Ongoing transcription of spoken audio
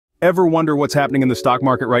Ever wonder what's happening in the stock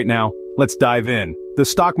market right now? Let's dive in. The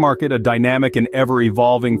stock market, a dynamic and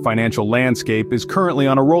ever-evolving financial landscape, is currently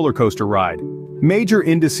on a roller coaster ride. Major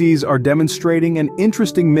indices are demonstrating an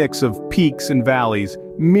interesting mix of peaks and valleys,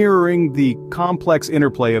 mirroring the complex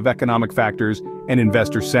interplay of economic factors and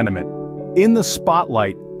investor sentiment. In the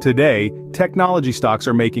spotlight today, technology stocks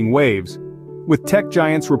are making waves. With tech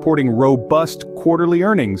giants reporting robust quarterly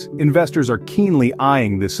earnings, investors are keenly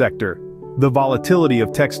eyeing this sector. The volatility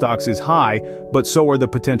of tech stocks is high, but so are the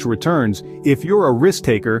potential returns. If you're a risk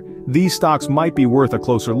taker, these stocks might be worth a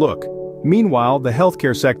closer look. Meanwhile, the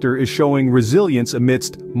healthcare sector is showing resilience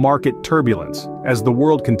amidst market turbulence. As the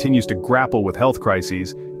world continues to grapple with health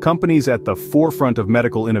crises, companies at the forefront of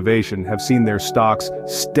medical innovation have seen their stocks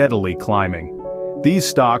steadily climbing. These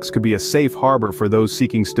stocks could be a safe harbor for those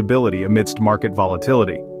seeking stability amidst market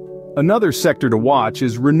volatility. Another sector to watch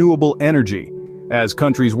is renewable energy. As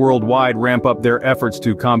countries worldwide ramp up their efforts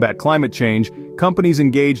to combat climate change, companies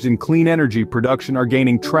engaged in clean energy production are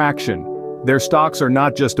gaining traction. Their stocks are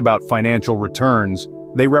not just about financial returns,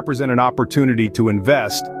 they represent an opportunity to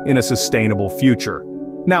invest in a sustainable future.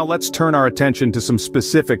 Now let's turn our attention to some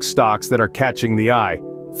specific stocks that are catching the eye.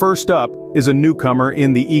 First up is a newcomer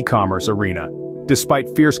in the e-commerce arena.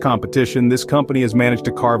 Despite fierce competition, this company has managed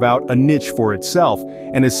to carve out a niche for itself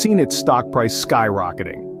and has seen its stock price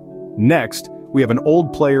skyrocketing. Next, we have an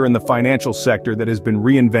old player in the financial sector that has been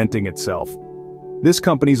reinventing itself. This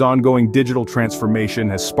company's ongoing digital transformation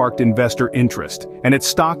has sparked investor interest, and its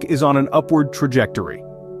stock is on an upward trajectory.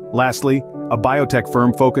 Lastly, a biotech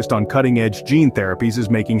firm focused on cutting-edge gene therapies is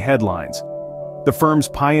making headlines. The firm's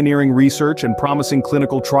pioneering research and promising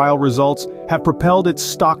clinical trial results have propelled its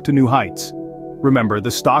stock to new heights. Remember, the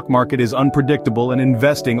stock market is unpredictable and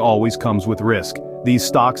investing always comes with risk. These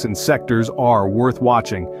stocks and sectors are worth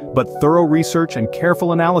watching, but thorough research and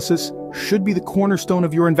careful analysis should be the cornerstone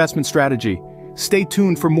of your investment strategy. Stay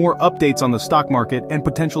tuned for more updates on the stock market and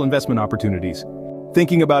potential investment opportunities.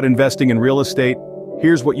 Thinking about investing in real estate?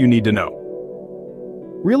 Here's what you need to know.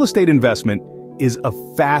 Real estate investment is a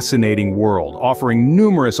fascinating world, offering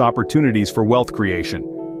numerous opportunities for wealth creation.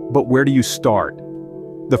 But where do you start?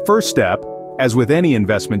 The first step, as with any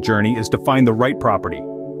investment journey, is to find the right property.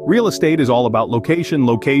 Real estate is all about location,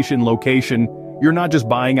 location, location. You're not just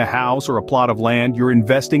buying a house or a plot of land, you're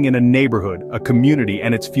investing in a neighborhood, a community,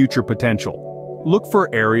 and its future potential. Look for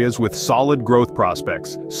areas with solid growth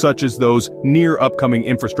prospects, such as those near upcoming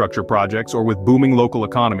infrastructure projects or with booming local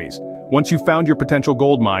economies. Once you've found your potential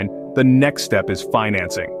gold mine, the next step is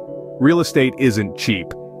financing. Real estate isn't cheap,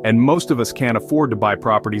 and most of us can't afford to buy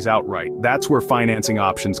properties outright. That's where financing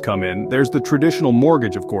options come in. There's the traditional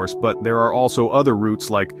mortgage, of course, but there are also other routes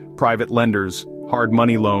like private lenders, hard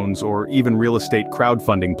money loans, or even real estate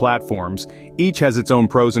crowdfunding platforms. Each has its own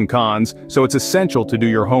pros and cons, so it's essential to do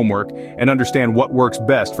your homework and understand what works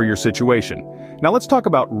best for your situation. Now let's talk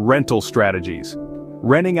about rental strategies.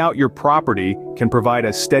 Renting out your property can provide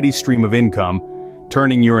a steady stream of income,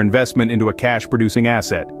 turning your investment into a cash-producing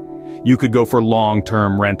asset. You could go for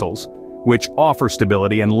long-term rentals, which offer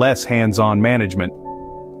stability and less hands-on management.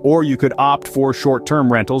 Or you could opt for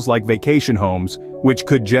short-term rentals like vacation homes, which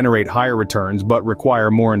could generate higher returns but require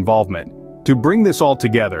more involvement. To bring this all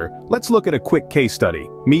together, let's look at a quick case study.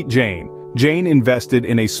 Meet Jane. Jane invested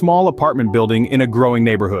in a small apartment building in a growing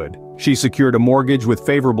neighborhood. She secured a mortgage with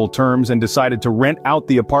favorable terms and decided to rent out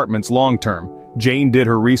the apartments long-term. Jane did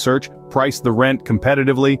her research, priced the rent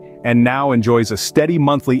competitively, and now enjoys a steady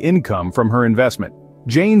monthly income from her investment.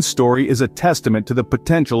 Jane's story is a testament to the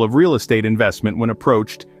potential of real estate investment when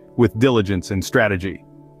approached with diligence and strategy.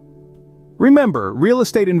 Remember, real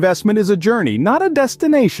estate investment is a journey, not a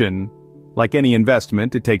destination. Like any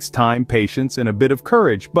investment, it takes time, patience, and a bit of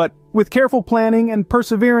courage, but with careful planning and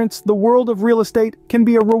perseverance, the world of real estate can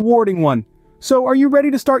be a rewarding one. So are you ready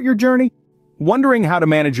to start your journey? Wondering how to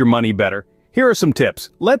manage your money better? Here are some tips.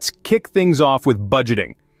 Let's kick things off with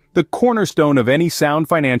budgeting, the cornerstone of any sound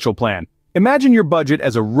financial plan. Imagine your budget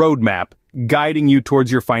as a roadmap guiding you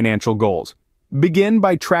towards your financial goals. Begin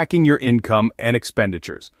by tracking your income and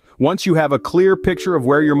expenditures. Once you have a clear picture of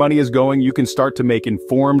where your money is going, you can start to make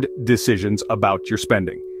informed decisions about your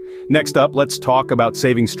spending. Next up, let's talk about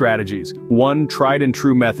saving strategies. One tried and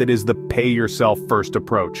true method is the pay-yourself-first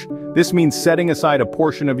approach. This means setting aside a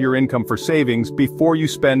portion of your income for savings before you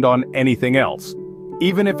spend on anything else.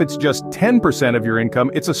 Even if it's just 10% of your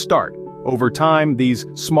income, it's a start. Over time, these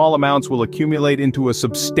small amounts will accumulate into a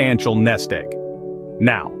substantial nest egg.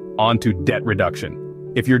 Now, on to debt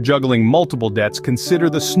reduction. If you're juggling multiple debts, consider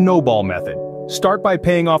the snowball method. Start by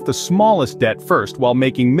paying off the smallest debt first while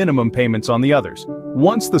making minimum payments on the others.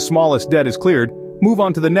 Once the smallest debt is cleared, move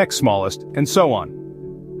on to the next smallest, and so on.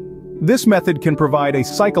 This method can provide a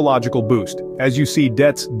psychological boost, as you see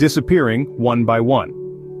debts disappearing one by one.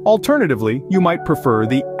 Alternatively, you might prefer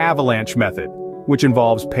the avalanche method, which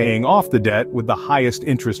involves paying off the debt with the highest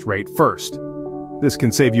interest rate first. This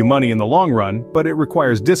can save you money in the long run, but it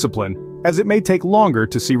requires discipline, as it may take longer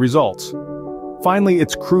to see results. Finally,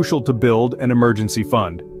 it's crucial to build an emergency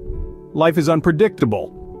fund. Life is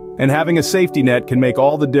unpredictable, and having a safety net can make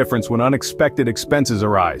all the difference when unexpected expenses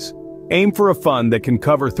arise. Aim for a fund that can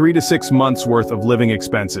cover 3 to 6 months' worth of living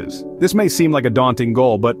expenses. This may seem like a daunting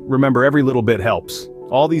goal, but remember, every little bit helps.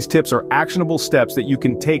 All these tips are actionable steps that you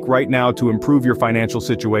can take right now to improve your financial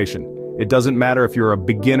situation. It doesn't matter if you're a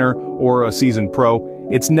beginner or a seasoned pro,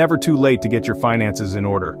 it's never too late to get your finances in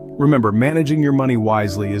order. Remember, managing your money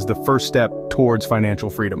wisely is the first step towards financial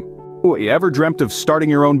freedom. You ever dreamt of starting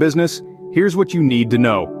your own business? Here's what you need to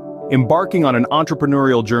know. Embarking on an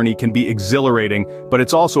entrepreneurial journey can be exhilarating, but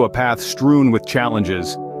it's also a path strewn with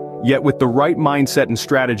challenges. Yet with the right mindset and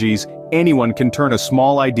strategies, anyone can turn a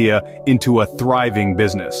small idea into a thriving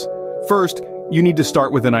business. First, you need to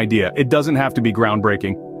start with an idea. It doesn't have to be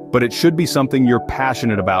groundbreaking, but it should be something you're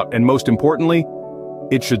passionate about, and most importantly,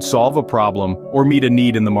 it should solve a problem or meet a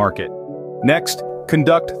need in the market. Next,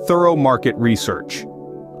 conduct thorough market research.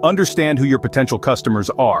 Understand who your potential customers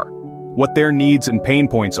are, what their needs and pain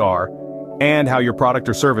points are, and how your product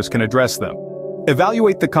or service can address them.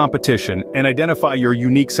 Evaluate the competition and identify your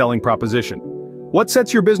unique selling proposition. What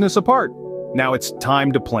sets your business apart? Now it's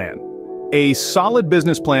time to plan. A solid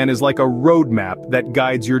business plan is like a roadmap that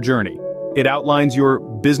guides your journey. It outlines your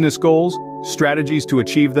business goals, strategies to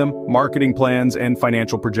achieve them, marketing plans, and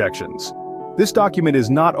financial projections. This document is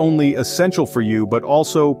not only essential for you but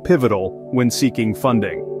also pivotal when seeking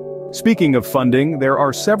funding. Speaking of funding, there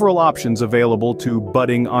are several options available to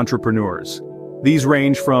budding entrepreneurs. These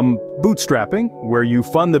range from bootstrapping, where you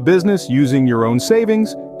fund the business using your own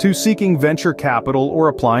savings, to seeking venture capital or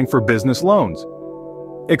applying for business loans.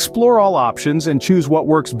 Explore all options and choose what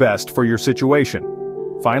works best for your situation.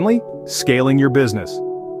 Finally, scaling your business.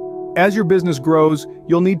 As your business grows,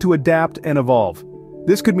 you'll need to adapt and evolve.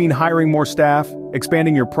 This could mean hiring more staff,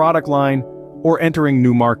 expanding your product line, or entering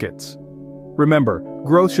new markets. Remember,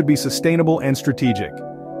 growth should be sustainable and strategic.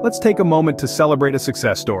 Let's take a moment to celebrate a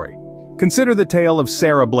success story. Consider the tale of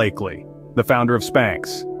Sarah Blakely, the founder of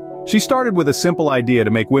Spanx. She started with a simple idea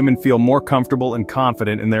to make women feel more comfortable and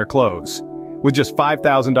confident in their clothes. With just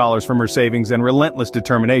 $5,000 from her savings and relentless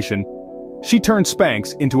determination, she turned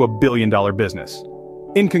Spanx into a billion-dollar business.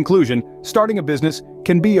 In conclusion, starting a business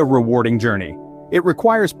can be a rewarding journey. It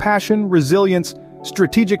requires passion, resilience,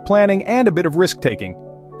 strategic planning, and a bit of risk-taking.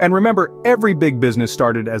 And remember, every big business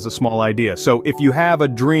started as a small idea, so if you have a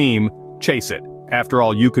dream, chase it. After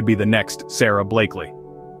all, you could be the next Sarah Blakely.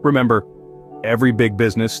 Remember, every big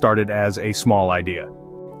business started as a small idea.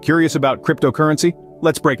 Curious about cryptocurrency?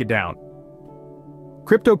 Let's break it down.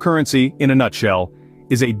 Cryptocurrency, in a nutshell,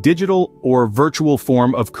 is a digital or virtual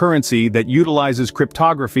form of currency that utilizes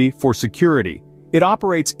cryptography for security. It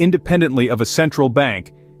operates independently of a central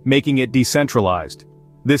bank, making it decentralized.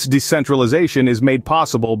 This decentralization is made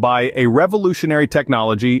possible by a revolutionary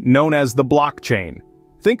technology known as the blockchain.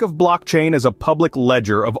 Think of blockchain as a public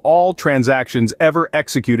ledger of all transactions ever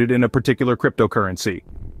executed in a particular cryptocurrency.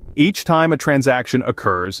 Each time a transaction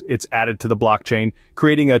occurs, it's added to the blockchain,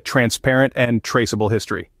 creating a transparent and traceable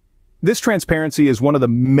history. This transparency is one of the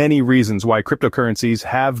many reasons why cryptocurrencies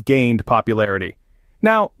have gained popularity.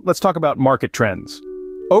 Now, let's talk about market trends.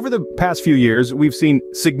 Over the past few years, we've seen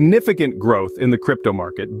significant growth in the crypto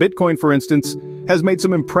market. Bitcoin, for instance, has made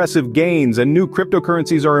some impressive gains, and new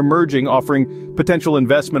cryptocurrencies are emerging, offering potential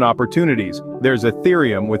investment opportunities. There's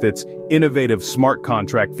Ethereum with its innovative smart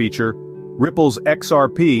contract feature, Ripple's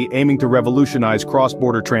XRP aiming to revolutionize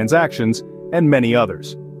cross-border transactions, and many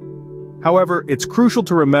others. However, it's crucial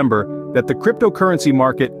to remember that the cryptocurrency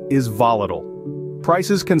market is volatile.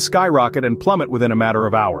 Prices can skyrocket and plummet within a matter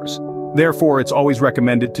of hours. Therefore, it's always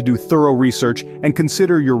recommended to do thorough research and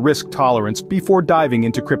consider your risk tolerance before diving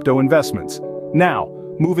into crypto investments. Now,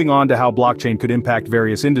 moving on to how blockchain could impact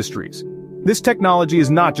various industries. This technology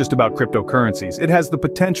is not just about cryptocurrencies. It has the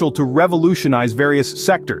potential to revolutionize various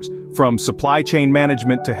sectors, from supply chain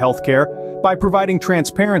management to healthcare, by providing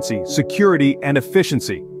transparency, security, and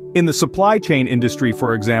efficiency. In the supply chain industry,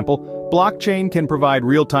 for example, blockchain can provide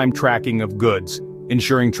real-time tracking of goods,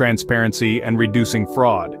 ensuring transparency and reducing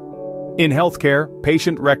fraud. In healthcare,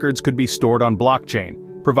 patient records could be stored on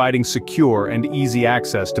blockchain, providing secure and easy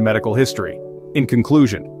access to medical history. In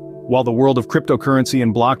conclusion, while the world of cryptocurrency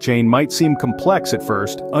and blockchain might seem complex at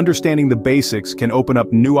first, understanding the basics can open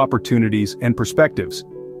up new opportunities and perspectives.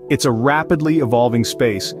 It's a rapidly evolving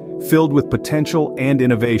space, filled with potential and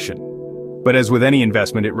innovation. But as with any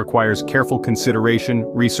investment, it requires careful consideration,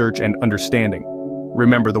 research, and understanding.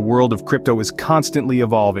 Remember, the world of crypto is constantly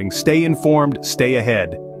evolving. Stay informed, stay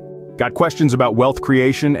ahead. Got questions about wealth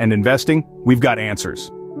creation and investing? We've got answers.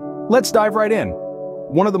 Let's dive right in.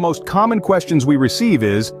 One of the most common questions we receive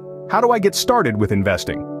is, how do I get started with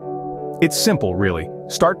investing? It's simple, really.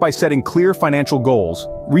 Start by setting clear financial goals,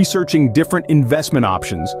 researching different investment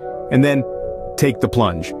options, and then take the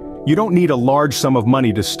plunge. You don't need a large sum of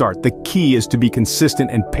money to start. The key is to be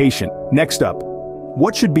consistent and patient. Next up,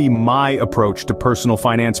 what should be my approach to personal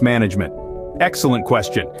finance management? Excellent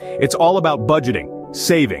question. It's all about budgeting,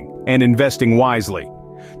 saving, and investing wisely.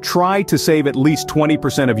 Try to save at least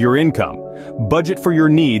 20% of your income. Budget for your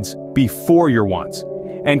needs before your wants.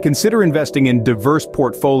 And consider investing in diverse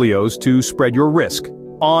portfolios to spread your risk.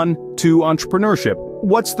 On to entrepreneurship.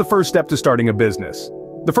 What's the first step to starting a business?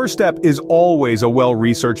 The first step is always a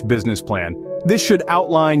well-researched business plan. This should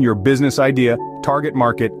outline your business idea, target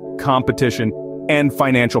market, competition, and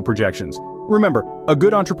financial projections. Remember, a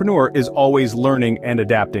good entrepreneur is always learning and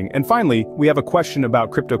adapting. And finally, we have a question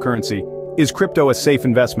about cryptocurrency. Is crypto a safe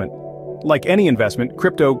investment? Like any investment,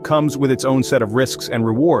 crypto comes with its own set of risks and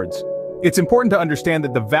rewards. It's important to understand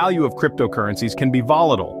that the value of cryptocurrencies can be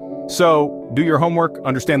volatile. So, do your homework,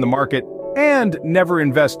 understand the market, and never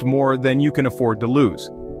invest more than you can afford to lose.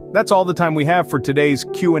 That's all the time we have for today's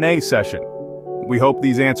Q&A session. We hope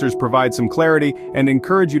these answers provide some clarity and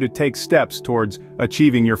encourage you to take steps towards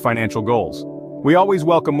achieving your financial goals. We always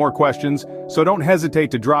welcome more questions, so don't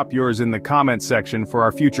hesitate to drop yours in the comments section for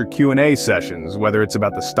our future Q&A sessions, whether it's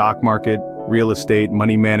about the stock market, real estate,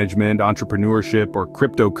 money management, entrepreneurship, or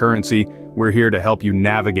cryptocurrency. We're here to help you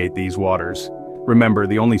navigate these waters. Remember,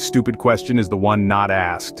 the only stupid question is the one not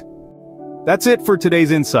asked. That's it for today's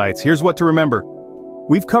insights. Here's what to remember.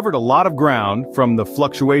 We've covered a lot of ground, from the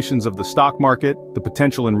fluctuations of the stock market, the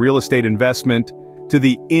potential in real estate investment, to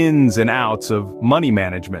the ins and outs of money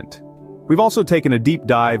management. We've also taken a deep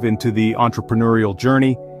dive into the entrepreneurial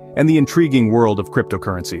journey and the intriguing world of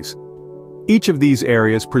cryptocurrencies. Each of these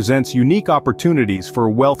areas presents unique opportunities for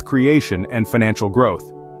wealth creation and financial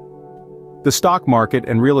growth. The stock market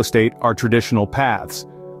and real estate are traditional paths,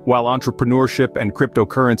 while entrepreneurship and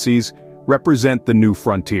cryptocurrencies represent the new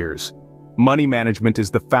frontiers. Money management is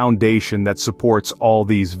the foundation that supports all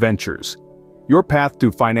these ventures. Your path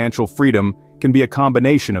to financial freedom can be a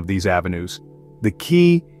combination of these avenues. The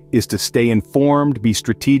key is to stay informed, be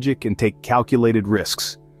strategic, and take calculated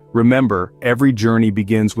risks. Remember, every journey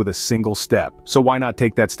begins with a single step, so why not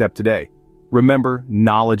take that step today? Remember,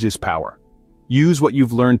 knowledge is power. Use what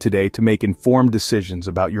you've learned today to make informed decisions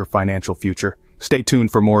about your financial future. Stay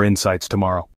tuned for more insights tomorrow.